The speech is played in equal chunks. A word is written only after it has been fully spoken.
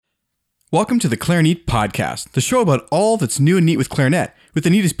Welcome to the Clarinet Podcast, the show about all that's new and neat with clarinet, with the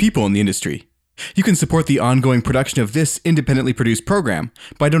neatest people in the industry. You can support the ongoing production of this independently produced program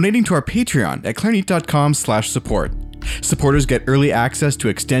by donating to our Patreon at clarinet.com/support. Supporters get early access to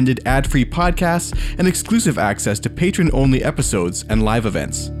extended ad-free podcasts and exclusive access to patron-only episodes and live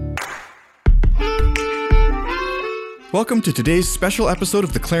events. Welcome to today's special episode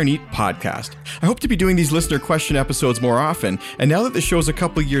of the Clarinet Podcast. I hope to be doing these listener question episodes more often, and now that the show's a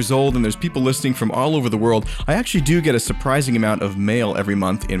couple years old and there's people listening from all over the world, I actually do get a surprising amount of mail every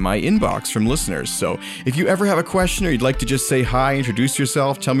month in my inbox from listeners. So if you ever have a question or you'd like to just say hi, introduce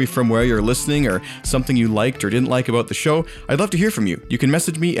yourself, tell me from where you're listening or something you liked or didn't like about the show, I'd love to hear from you. You can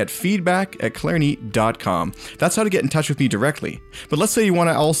message me at feedback@clarinet.com. That's how to get in touch with me directly. But let's say you want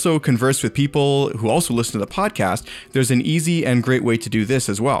to also converse with people who also listen to the podcast. There's an easy and great way to do this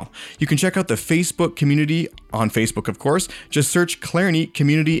as well. You can check out the Facebook community on Facebook, of course. Just search Clarinet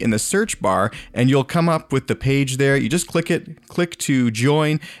Community in the search bar, and you'll come up with the page there. You just click to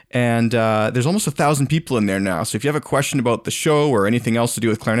join, and there's almost 1,000 people in there now. So if you have a question about the show or anything else to do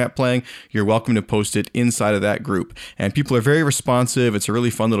with clarinet playing, you're welcome to post it inside of that group. And people are very responsive. It's a really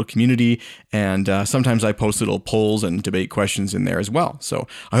fun little community, and sometimes I post little polls and debate questions in there as well. So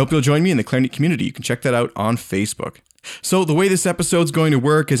I hope you'll join me in the Clarinet community. You can check that out on Facebook. So the way this episode's going to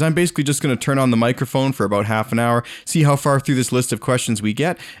work is I'm basically just going to turn on the microphone for about half an hour, see how far through this list of questions we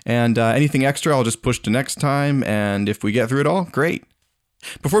get, and anything extra I'll just push to next time, and if we get through it all, great.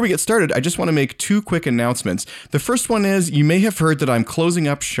 Before we get started, I just want to make two quick announcements. The first one is, you may have heard that I'm closing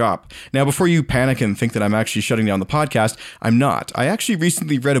up shop. Now, before you panic and think that I'm actually shutting down the podcast, I'm not. I actually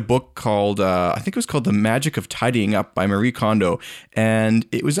recently read a book called, I think it was called The Magic of Tidying Up by Marie Kondo, and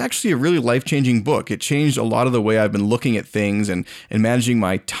it was actually a really life-changing book. It changed a lot of the way I've been looking at things and managing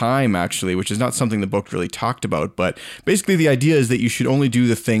my time, actually, which is not something the book really talked about, but basically the idea is that you should only do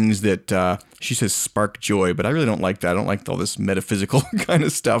the things that, she says spark joy, but I really don't like that. I don't like all this metaphysical kind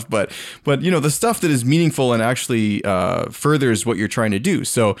of stuff, but you know, the stuff that is meaningful and actually furthers what you're trying to do.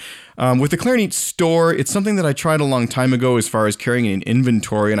 So with the Clarinet store, it's something that I tried a long time ago as far as carrying an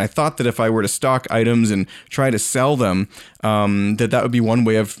inventory, and I thought that if I were to stock items and try to sell them, that would be one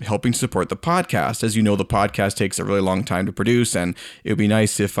way of helping support the podcast. As you know, the podcast takes a really long time to produce, and it would be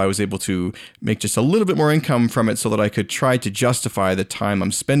nice if I was able to make just a little bit more income from it so that I could try to justify the time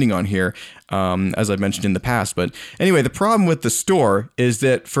I'm spending on here, as I've mentioned in the past. But anyway, the problem with the store is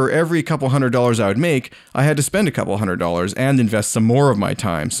that for every couple $100 I would make, I had to spend a couple $100 and invest some more of my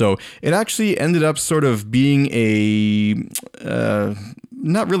time. So it actually ended up sort of being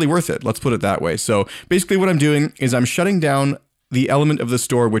not really worth it. Let's put it that way. So basically what I'm doing is I'm shutting down the element of the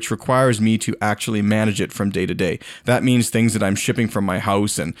store which requires me to actually manage it from day to day. That means things that I'm shipping from my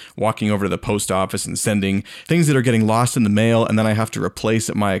house and walking over to the post office and sending, things that are getting lost in the mail and then I have to replace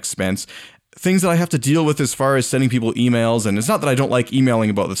at my expense, things that I have to deal with as far as sending people emails. And it's not that I don't like emailing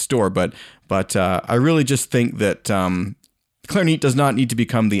about the store, but I really just think that Clarinet does not need to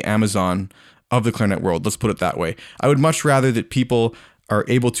become the Amazon of the clarinet world. Let's put it that way. I would much rather that people are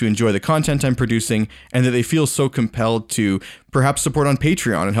able to enjoy the content I'm producing and that they feel so compelled to perhaps support on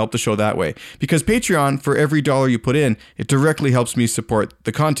Patreon and help the show that way. Because Patreon, for every dollar you put in, it directly helps me support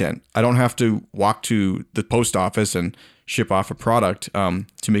the content. I don't have to walk to the post office and ship off a product to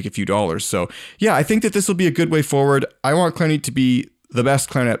make a few dollars. So yeah, I think that this will be a good way forward. I want Clarinet to be the best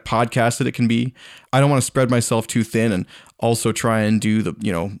clarinet podcast that it can be. I don't want to spread myself too thin and also try and do the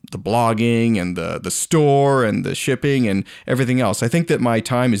blogging and the store and the shipping and everything else. I think that my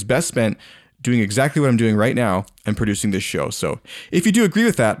time is best spent doing exactly what I'm doing right now and producing this show. So if you do agree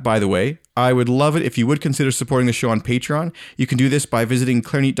with that, by the way, I would love it if you would consider supporting the show on Patreon. You can do this by visiting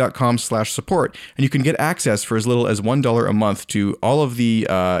clarinet.com/support, and you can get access for as little as $1 a month to all of the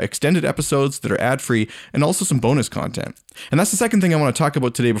extended episodes that are ad-free and also some bonus content. And that's the second thing I want to talk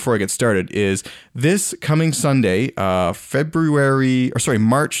about today before I get started is this coming Sunday, March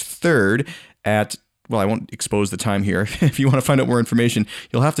 3rd at, well, I won't expose the time here. If you want to find out more information,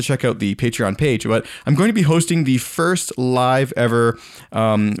 you'll have to check out the Patreon page. But I'm going to be hosting the first live ever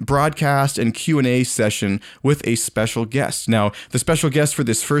broadcast and Q&A session with a special guest. Now, the special guest for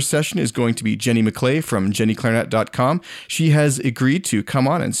this first session is going to be Jenny McClay from jennyclarinet.com. She has agreed to come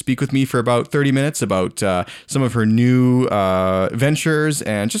on and speak with me for about 30 minutes about some of her new ventures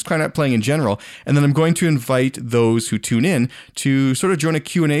and just clarinet playing in general. And then I'm going to invite those who tune in to sort of join a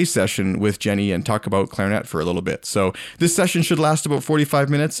Q&A session with Jenny and talk about clarinet for a little bit. So this session should last about 45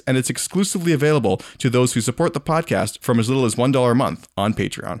 minutes, and it's exclusively available to those who support the podcast from as little as $1 a month on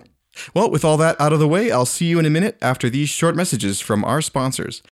Patreon. Well, with all that out of the way, I'll see you in a minute after these short messages from our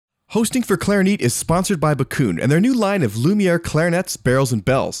sponsors. Hosting for Clarinet is sponsored by Bakun and their new line of Lumiere clarinets, barrels, and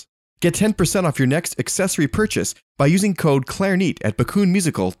bells. Get 10% off your next accessory purchase by using code CLARINET at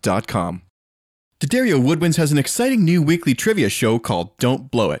BacoonMusical.com. D'Addario Woodwinds has an exciting new weekly trivia show called Don't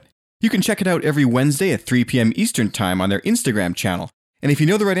Blow It. You can check it out every Wednesday at 3 p.m. Eastern Time on their Instagram channel. And if you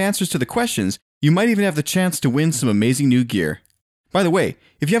know the right answers to the questions, you might even have the chance to win some amazing new gear. By the way,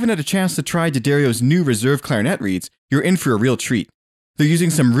 if you haven't had a chance to try D'Addario's new reserve clarinet reeds, you're in for a real treat. They're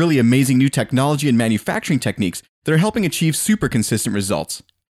using some really amazing new technology and manufacturing techniques that are helping achieve super consistent results.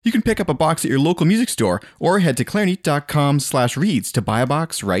 You can pick up a box at your local music store or head to clarinet.com/reeds to buy a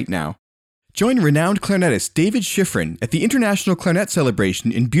box right now. Join renowned clarinetist David Schifrin at the International Clarinet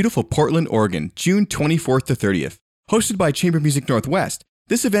Celebration in beautiful Portland, Oregon, June 24th to 30th. Hosted by Chamber Music Northwest,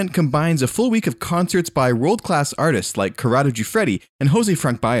 this event combines a full week of concerts by world-class artists like Corrado Giuffretti and Jose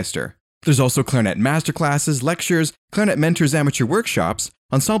Frank Ballester. There's also clarinet masterclasses, lectures, clarinet mentors amateur workshops,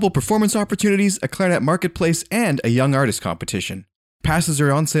 ensemble performance opportunities, a clarinet marketplace, and a young artist competition. Passes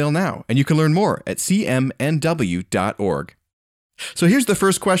are on sale now, and you can learn more at cmnw.org. So here's the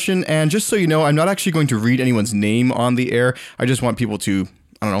first question, and just so you know, I'm not actually going to read anyone's name on the air. I just want people to,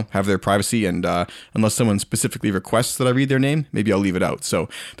 have their privacy, and unless someone specifically requests that I read their name, maybe I'll leave it out. So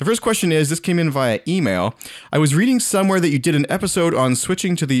the first question is, this came in via email. I was reading somewhere that you did an episode on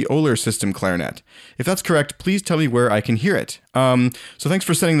switching to the Oler system clarinet. If that's correct, please tell me where I can hear it. So thanks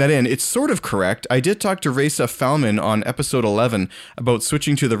for sending that in. It's sort of correct. I did talk to Reza Falman on episode 11 about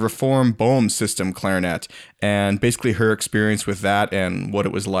switching to the Reform Bohm system clarinet and basically her experience with that and what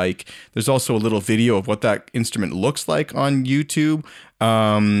it was like. There's also a little video of what that instrument looks like on YouTube.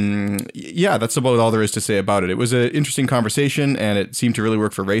 Yeah, that's about all there is to say about it. It was an interesting conversation, and it seemed to really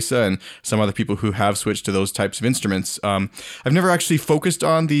work for Reza and some other people who have switched to those types of instruments. I've never actually focused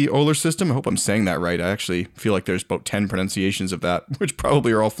on the Oler system. I hope I'm saying that right. I actually feel like there's about 10 pronunciations of that, which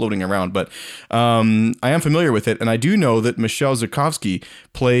probably are all floating around, but I am familiar with it, and I do know that Michelle Zukovsky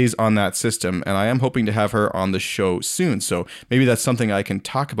plays on that system, and I am hoping to have her on the show soon, so maybe that's something I can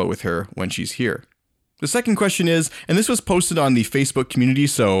talk about with her when she's here. The second question is, and this was posted on the Facebook community,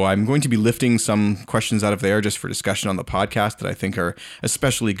 so I'm going to be lifting some questions out of there just for discussion on the podcast that I think are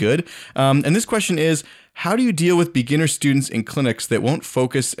especially good. And this question is, how do you deal with beginner students in clinics that won't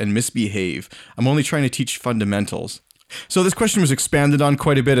focus and misbehave? I'm only trying to teach fundamentals. So this question was expanded on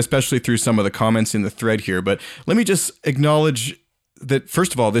quite a bit, especially through some of the comments in the thread here, but let me just acknowledge that,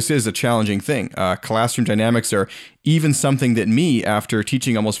 first of all, this is a challenging thing. Classroom dynamics are even something that me, after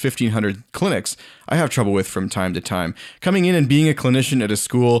teaching almost 1,500 clinics, I have trouble with from time to time. Coming in and being a clinician at a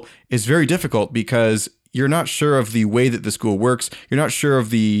school is very difficult because you're not sure of the way that the school works. You're not sure of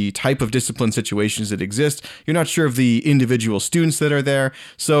the type of discipline situations that exist. You're not sure of the individual students that are there.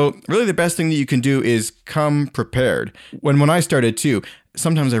 So really the best thing that you can do is come prepared. When I started too,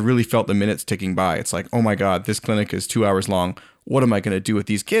 sometimes I really felt the minutes ticking by. It's like, oh my God, this clinic is 2 hours long. What am I going to do with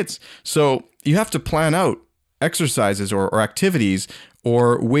these kids? So you have to plan out exercises or activities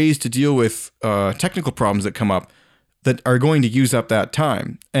or ways to deal with technical problems that come up that are going to use up that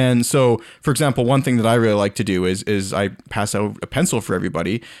time. And so, for example, one thing that I really like to do is I pass out a pencil for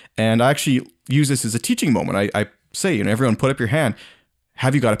everybody, and I actually use this as a teaching moment. I say, everyone put up your hand.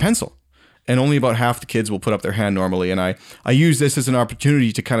 Have you got a pencil? And only about half the kids will put up their hand normally. And I use this as an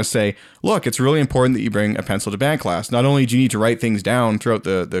opportunity to kind of say, look, it's really important that you bring a pencil to band class. Not only do you need to write things down throughout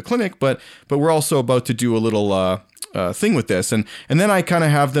the clinic, but we're also about to do a little thing with this. And then I kind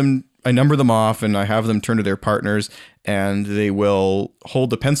of have them, I number them off, and I have them turn to their partners, and they will hold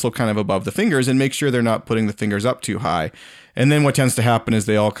the pencil kind of above the fingers and make sure they're not putting the fingers up too high. And then what tends to happen is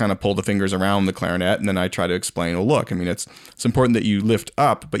they all kind of pull the fingers around the clarinet, and then I try to explain, well, look, it's important that you lift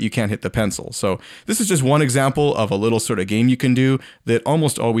up, but you can't hit the pencil. So this is just one example of a little sort of game you can do that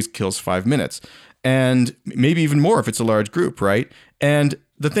almost always kills 5 minutes, and maybe even more if it's a large group, right? And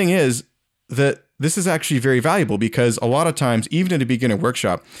the thing is that this is actually very valuable because a lot of times, even at a beginner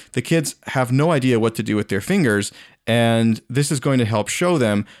workshop, the kids have no idea what to do with their fingers. And this is going to help show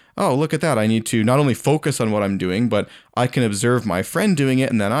them, oh, look at that. I need to not only focus on what I'm doing, but I can observe my friend doing it,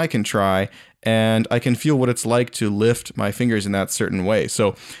 and then I can try, and I can feel what it's like to lift my fingers in that certain way.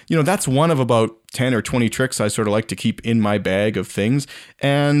 So, that's one of about 10 or 20 tricks I sort of like to keep in my bag of things.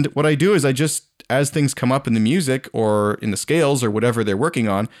 And what I do is I just, as things come up in the music or in the scales or whatever they're working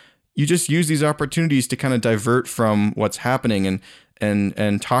on, you just use these opportunities to kind of divert from what's happening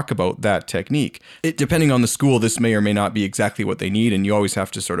and talk about that technique. Depending on the school, this may or may not be exactly what they need, and you always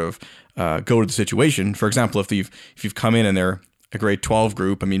have to sort of go to the situation. For example, if you've come in and they're a grade 12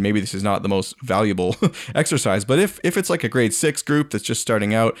 group, maybe this is not the most valuable exercise, but if it's like a grade 6 group that's just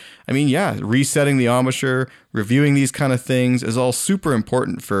starting out, resetting the embouchure, reviewing these kind of things is all super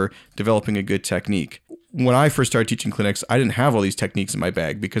important for developing a good technique. when I first started teaching clinics, I didn't have all these techniques in my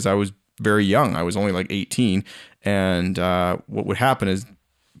bag because I was very young. I was only like 18. And what would happen is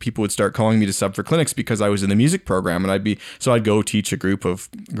people would start calling me to sub for clinics because I was in the music program, and I'd go teach a group of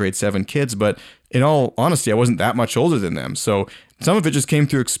grade 7 kids. But in all honesty, I wasn't that much older than them. So some of it just came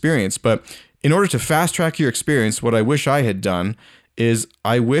through experience. But in order to fast track your experience, what I wish I had done is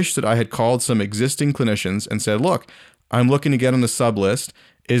I wish that I had called some existing clinicians and said, look, I'm looking to get on the sub list.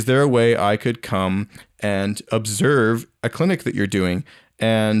 Is there a way I could come and observe a clinic that you're doing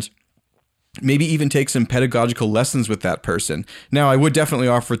and maybe even take some pedagogical lessons with that person? Now, I would definitely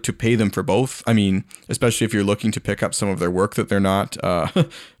offer to pay them for both. I mean, especially if you're looking to pick up some of their work that they're not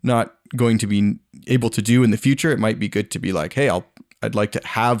going to be able to do in the future. It might be good to be like, hey, I'd like to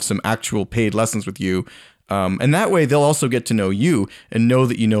have some actual paid lessons with you. And that way they'll also get to know you and know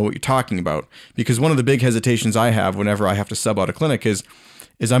that you know what you're talking about. Because one of the big hesitations I have whenever I have to sub out a clinic is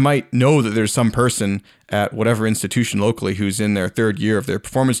I might know that there's some person at whatever institution locally who's in their 3rd year of their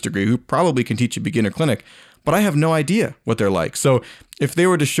performance degree who probably can teach a beginner clinic, but I have no idea what they're like. So if they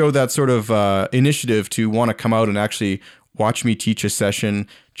were to show that sort of initiative to want to come out and actually watch me teach a session,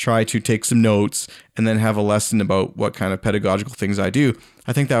 try to take some notes, and then have a lesson about what kind of pedagogical things I do,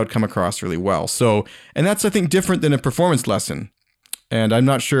 I think that would come across really well. So, and that's, I think, different than a performance lesson. And I'm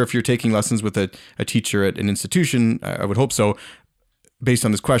not sure if you're taking lessons with a teacher at an institution. I would hope so. Based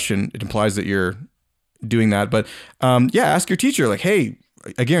on this question, it implies that you're doing that. But ask your teacher, like, hey,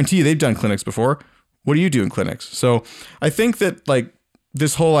 I guarantee you they've done clinics before. What do you do in clinics? So I think that like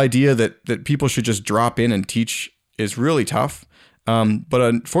this whole idea that people should just drop in and teach is really tough. But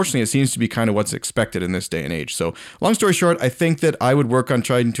unfortunately, it seems to be kind of what's expected in this day and age. So long story short, I think that I would work on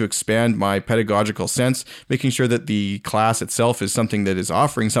trying to expand my pedagogical sense, making sure that the class itself is something that is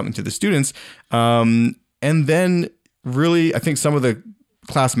offering something to the students. And then really, I think some of the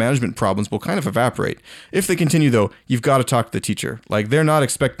class management problems will kind of evaporate. If they continue, though, you've got to talk to the teacher. Like, they're not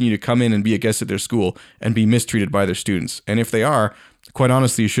expecting you to come in and be a guest at their school and be mistreated by their students. And if they are, quite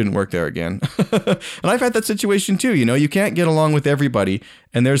honestly, you shouldn't work there again. And I've had that situation too. You know, you can't get along with everybody.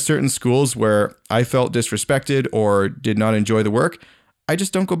 And there's certain schools where I felt disrespected or did not enjoy the work. I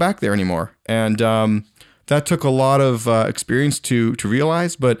just don't go back there anymore. And that took a lot of experience to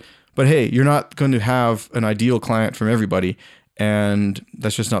realize. But hey, you're not going to have an ideal client from everybody. And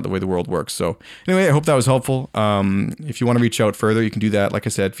that's just not the way the world works. So anyway, I hope that was helpful. If you want to reach out further, you can do that. Like I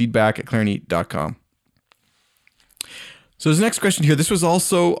said, feedback@clarineat.com. So this next question here, this was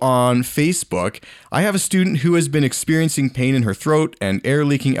also on Facebook. I have a student who has been experiencing pain in her throat and air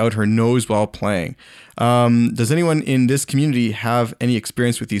leaking out her nose while playing. Does anyone in this community have any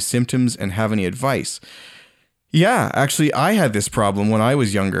experience with these symptoms and have any advice? Yeah, actually, I had this problem when I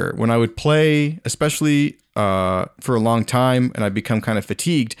was younger. When I would play, especially for a long time, and I'd become kind of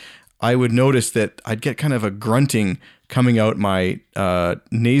fatigued, I would notice that I'd get kind of a grunting coming out my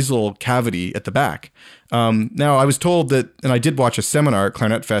nasal cavity at the back. Now, I was told that, and I did watch a seminar at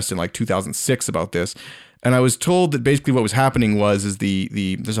Clarinet Fest in like 2006 about this, and I was told that basically what was happening was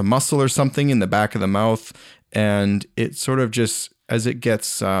there's a muscle or something in the back of the mouth, and it sort of just, as it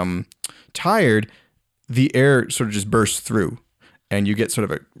gets tired, the air sort of just bursts through, and you get sort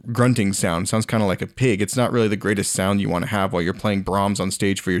of a grunting sound. Sounds kind of like a pig. It's not really the greatest sound you want to have while you're playing Brahms on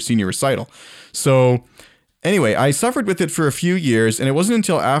stage for your senior recital. So anyway, I suffered with it for a few years, and it wasn't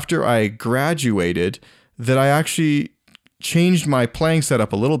until after I graduated that I actually changed my playing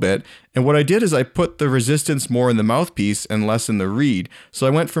setup a little bit. And what I did is I put the resistance more in the mouthpiece and less in the reed. So I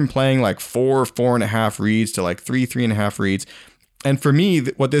went from playing like 4.5 reeds to like 3.5 reeds. And for me,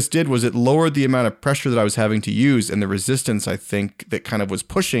 what this did was it lowered the amount of pressure that I was having to use and the resistance, I think, that kind of was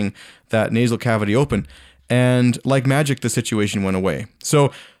pushing that nasal cavity open. And like magic, the situation went away.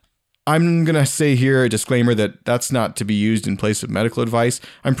 So I'm going to say here a disclaimer that that's not to be used in place of medical advice.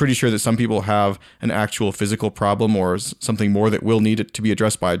 I'm pretty sure that some people have an actual physical problem or something more that will need it to be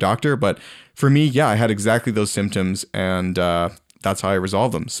addressed by a doctor. But for me, yeah, I had exactly those symptoms, and that's how I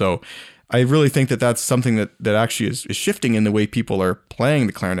resolved them. So I really think that that's something that actually is shifting in the way people are playing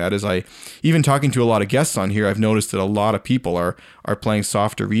the clarinet. As I, even talking to a lot of guests on here, I've noticed that a lot of people are playing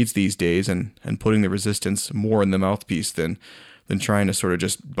softer reeds these days and putting the resistance more in the mouthpiece than trying to sort of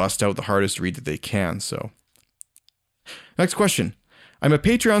just bust out the hardest reed that they can. So next question. I'm a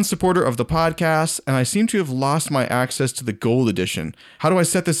Patreon supporter of the podcast, and I seem to have lost my access to the Gold Edition. How do I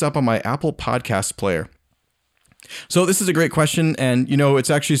set this up on my Apple Podcast player? So this is a great question, and it's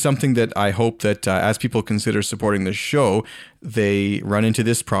actually something that I hope that as people consider supporting the show, they run into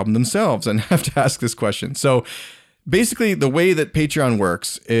this problem themselves and have to ask this question. So basically, the way that Patreon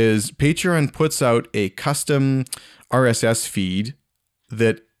works is Patreon puts out a custom RSS feed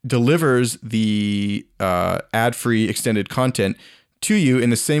that delivers the ad-free extended content to you in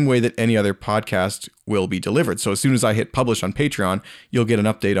the same way that any other podcast will be delivered. So as soon as I hit publish on Patreon, you'll get an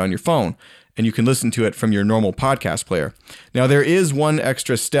update on your phone, and you can listen to it from your normal podcast player. Now, there is one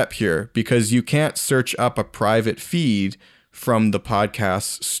extra step here, because you can't search up a private feed from the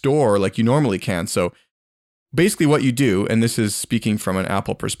podcast store like you normally can. So basically what you do, and this is speaking from an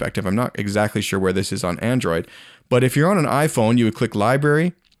Apple perspective, I'm not exactly sure where this is on Android, but if you're on an iPhone, you would click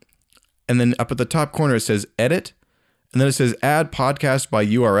Library, and then up at the top corner it says Edit, and then it says Add Podcast by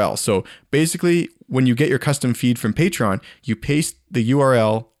URL. So basically, when you get your custom feed from Patreon, you paste the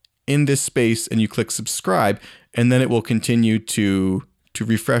URL in this space and you click Subscribe, and then it will continue to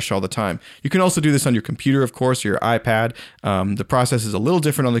refresh all the time. You can also do this on your computer, of course, or your iPad. The process is a little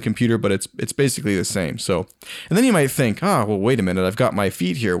different on the computer, but it's basically the same. So, and then you might think, well, wait a minute, I've got my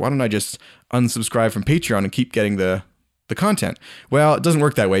feed here. Why don't I just unsubscribe from Patreon and keep getting the content? Well, it doesn't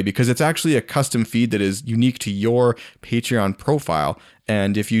work that way, because it's actually a custom feed that is unique to your Patreon profile.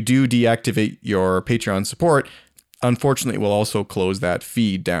 And if you do deactivate your Patreon support, unfortunately, it will also close that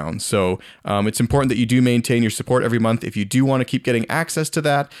feed down. So it's important that you do maintain your support every month if you do want to keep getting access to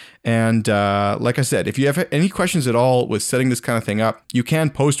that. And like I said, if you have any questions at all with setting this kind of thing up, you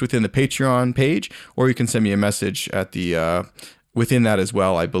can post within the Patreon page, or you can send me a message at the within that as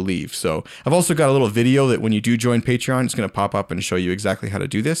well, I believe. So I've also got a little video that when you do join Patreon, it's going to pop up and show you exactly how to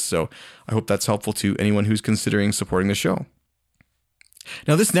do this. So I hope that's helpful to anyone who's considering supporting the show.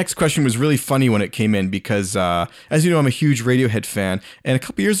 Now, this next question was really funny when it came in because, as you know, I'm a huge Radiohead fan. And a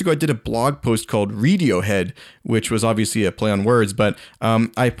couple years ago, I did a blog post called Radiohead, which was obviously a play on words. But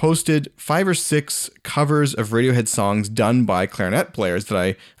I posted 5 or 6 covers of Radiohead songs done by clarinet players that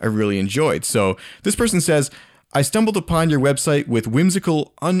I really enjoyed. So this person says, I stumbled upon your website with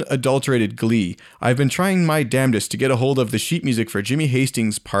whimsical, unadulterated glee. I've been trying my damnedest to get a hold of the sheet music for Jimmy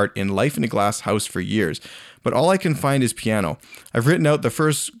Hastings' part in Life in a Glass House for years, but all I can find is piano. I've written out the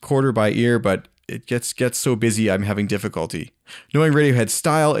first quarter by ear, but it gets so busy I'm having difficulty. Knowing Radiohead's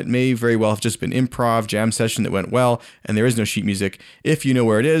style, it may very well have just been improv, jam session that went well, and there is no sheet music. If you know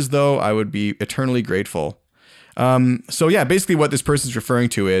where it is, though, I would be eternally grateful. So yeah, basically what this person's referring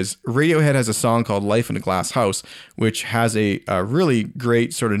to is Radiohead has a song called Life in a Glass House, which has a really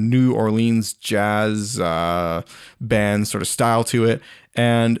great sort of New Orleans jazz band sort of style to it.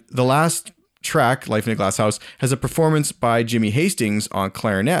 And the last track, Life in a Glass House, has a performance by Jimmy Hastings on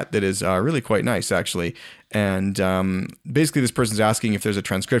clarinet that is really quite nice, actually. And basically this person's asking if there's a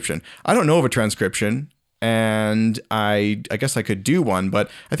transcription. I don't know of a transcription, and I guess I could do one,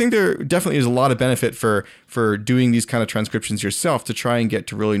 but I think there definitely is a lot of benefit for doing these kind of transcriptions yourself to try and get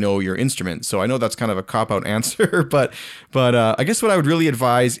to really know your instrument. So I know that's kind of a cop-out answer, but I guess what I would really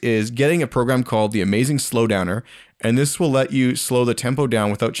advise is getting a program called the Amazing Slowdowner, and this will let you slow the tempo down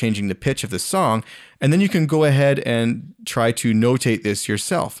without changing the pitch of the song, and then you can go ahead and try to notate this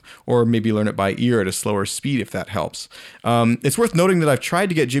yourself, or maybe learn it by ear at a slower speed if that helps. It's worth noting that I've tried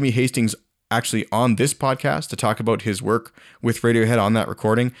to get Jimmy Hastings actually on this podcast to talk about his work with Radiohead on that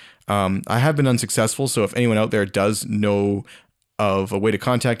recording. I have been unsuccessful, so if anyone out there does know of a way to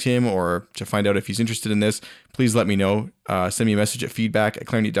contact him or to find out if he's interested in this, please let me know. Send me a message at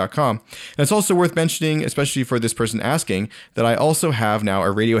feedback@clarinet.com. And it's also worth mentioning, especially for this person asking, that I also have now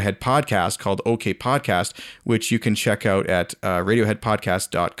a Radiohead podcast called OK Podcast, which you can check out at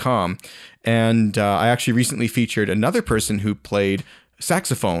radioheadpodcast.com. And I actually recently featured another person who played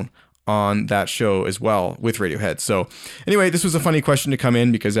saxophone on that show as well with Radiohead. So anyway, this was a funny question to come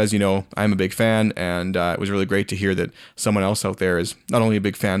in because, as you know, I'm a big fan, and it was really great to hear that someone else out there is not only a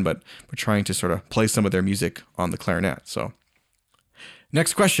big fan, but we're trying to sort of play some of their music on the clarinet. So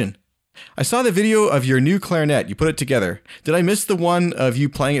next question. I saw the video of your new clarinet. You put it together. Did I miss the one of you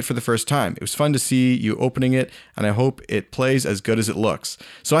playing it for the first time? It was fun to see you opening it, and I hope it plays as good as it looks.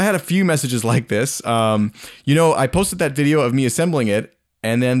 So I had a few messages like this. I posted that video of me assembling it,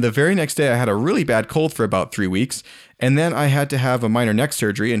 and then the very next day I had a really bad cold for about 3 weeks, and then I had to have a minor neck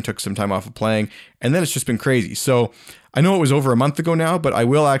surgery and took some time off of playing, and then it's just been crazy. So I know it was over a month ago now, but I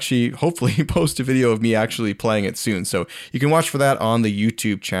will actually hopefully post a video of me actually playing it soon. So you can watch for that on the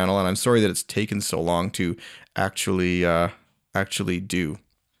YouTube channel, and I'm sorry that it's taken so long to actually do.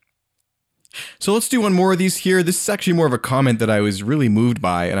 So let's do one more of these here. This is actually more of a comment that I was really moved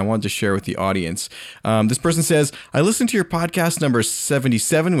by, and I wanted to share with the audience. This person says, I listened to your podcast number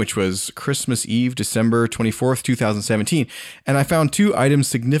 77, which was Christmas Eve, December 24th, 2017, and I found 2 items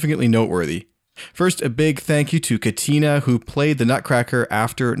significantly noteworthy. First, a big thank you to Katina, who played the Nutcracker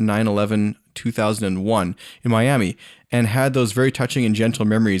after 9/11/2001 in Miami, and had those very touching and gentle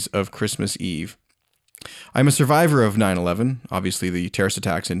memories of Christmas Eve. I'm a survivor of 9/11, obviously the terrorist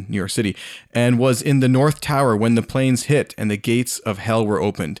attacks in New York City, and was in the North Tower when the planes hit and the gates of hell were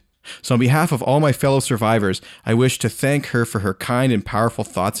opened. So on behalf of all my fellow survivors, I wish to thank her for her kind and powerful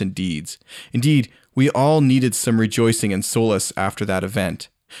thoughts and deeds. Indeed, we all needed some rejoicing and solace after that event.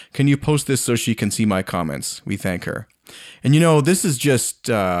 Can you post this so she can see my comments? We thank her. And this is just,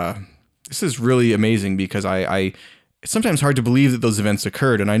 this is really amazing because it's sometimes hard to believe that those events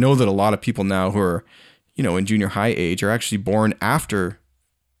occurred. And I know that a lot of people now who are, in junior high age are actually born after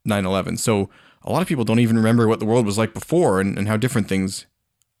 9/11. So a lot of people don't even remember what the world was like before and how different things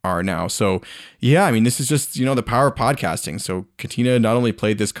are now. So yeah, this is just, the power of podcasting. So Katina not only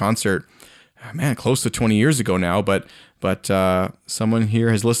played this concert, close to 20 years ago now, but someone here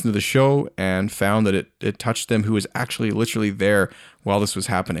has listened to the show and found that it touched them who was actually literally there while this was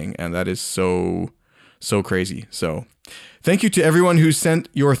happening. And that is so crazy. So thank you to everyone who sent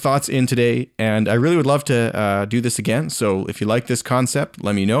your thoughts in today, and I really would love to do this again. So if you like this concept,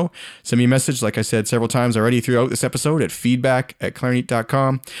 let me know. Send me a message, like I said several times already throughout this episode, at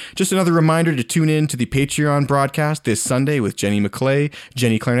feedback@clarinet.com. Just another reminder to tune in to the Patreon broadcast this Sunday with Jenny McClay.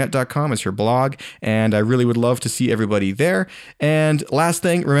 JennyClarinet.com is her blog, and I really would love to see everybody there. And last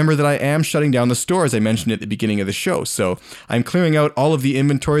thing, remember that I am shutting down the store, as I mentioned at the beginning of the show. So I'm clearing out all of the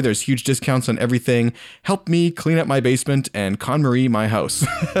inventory. There's huge discounts on everything. Help me clean up my basement and KonMari my house.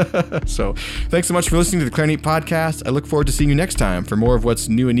 So thanks so much for listening to the Clarinet Podcast. I look forward to seeing you next time for more of what's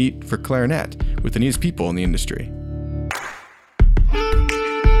new and neat for clarinet with the neatest people in the industry.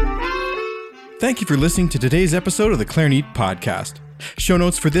 Thank you for listening to today's episode of the Clarinet Podcast. Show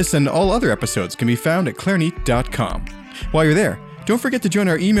notes for this and all other episodes can be found at clarinet.com. While you're there, don't forget to join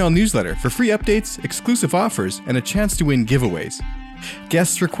our email newsletter for free updates, exclusive offers, and a chance to win giveaways.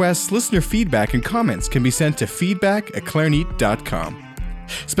 Guest requests, listener feedback, and comments can be sent to feedback@clarinet.com.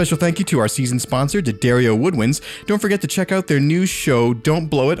 Special thank you to our season sponsor, D'Addario Woodwinds. Don't forget to check out their new show, Don't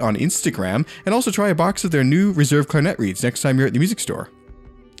Blow It, on Instagram, and also try a box of their new reserve clarinet reeds next time you're at the music store.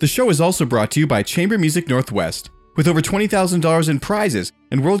 The show is also brought to you by Chamber Music Northwest. With over $20,000 in prizes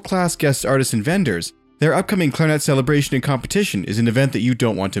and world-class guest artists and vendors, their upcoming clarinet celebration and competition is an event that you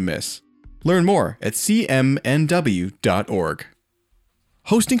don't want to miss. Learn more at cmnw.org.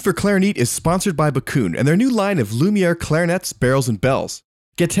 Hosting for Clarinet is sponsored by Bakun and their new line of Lumiere clarinets, barrels, and bells.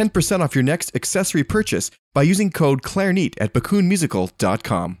 Get 10% off your next accessory purchase by using code Clarinet at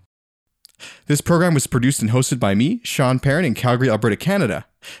bakunmusical.com. This program was produced and hosted by me, Sean Perrin, in Calgary, Alberta, Canada.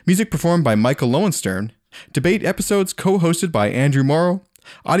 Music performed by Michael Lowenstern. Debate episodes co-hosted by Andrew Morrow.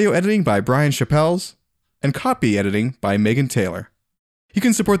 Audio editing by Brian Chappells. And copy editing by Megan Taylor. You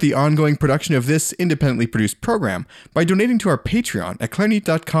can support the ongoing production of this independently produced program by donating to our Patreon at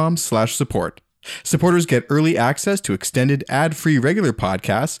clarinet.com/support. Supporters get early access to extended ad-free regular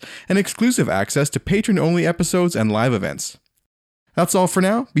podcasts and exclusive access to patron-only episodes and live events. That's all for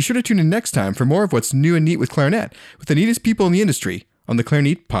now. Be sure to tune in next time for more of what's new and neat with clarinet with the neatest people in the industry on the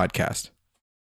Clarinet Podcast.